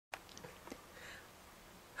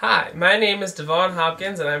Hi, my name is Devaughn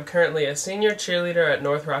Hopkins and I'm currently a senior cheerleader at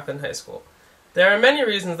North Rockland High School. There are many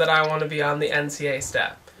reasons that I want to be on the NCA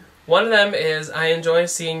staff. One of them is I enjoy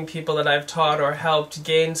seeing people that I've taught or helped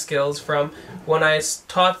gain skills from when I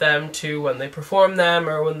taught them to when they perform them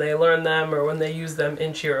or when they learn them or when they use them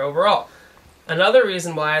in cheer overall. Another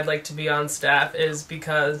reason why I'd like to be on staff is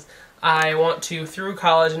because I want to, through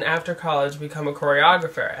college and after college, become a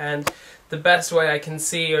choreographer, and the best way I can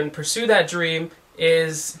see and pursue that dream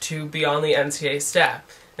is to be on the NCA staff.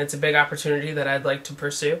 It's a big opportunity that I'd like to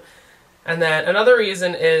pursue. And then another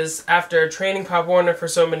reason is after training Pop Warner for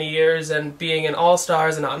so many years and being in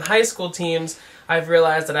All-Stars and on high school teams, I've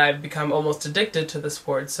realized that I've become almost addicted to the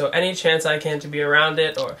sport, so any chance I can to be around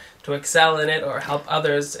it or to excel in it or help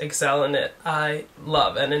others excel in it, I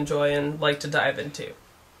love and enjoy and like to dive into.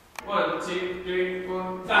 1, 2, 3,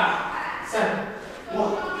 4, 5, 7,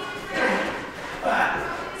 1, 3,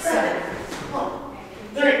 5, 7, 1,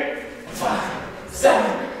 3, 5,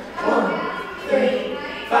 7, 1, 3,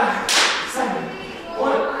 5, 7,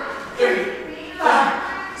 1, 3,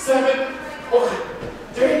 5, 7, 1,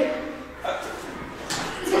 3.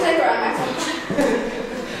 It's gonna take around my phone.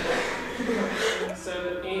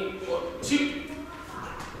 7, 8, 1, 2,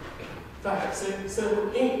 5, 6,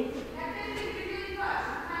 7, 8.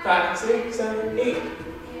 5, 6, 7, 8.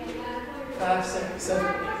 5, 6, 7,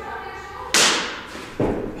 8.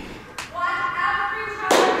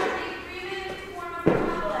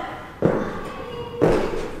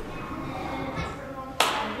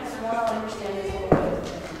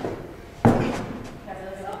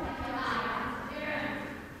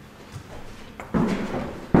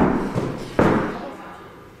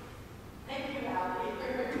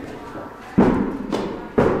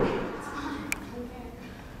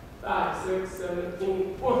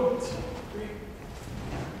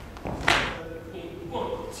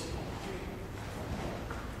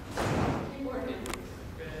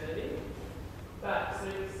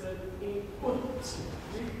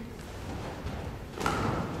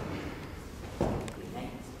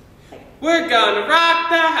 We're gonna rock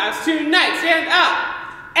the house tonight, stand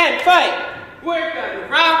up and fight. We're gonna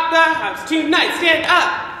rock the house tonight, stand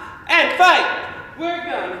up and fight. We're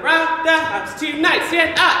gonna rock the house tonight,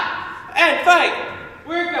 stand up and fight.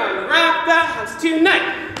 We're gonna rock the house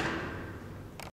tonight.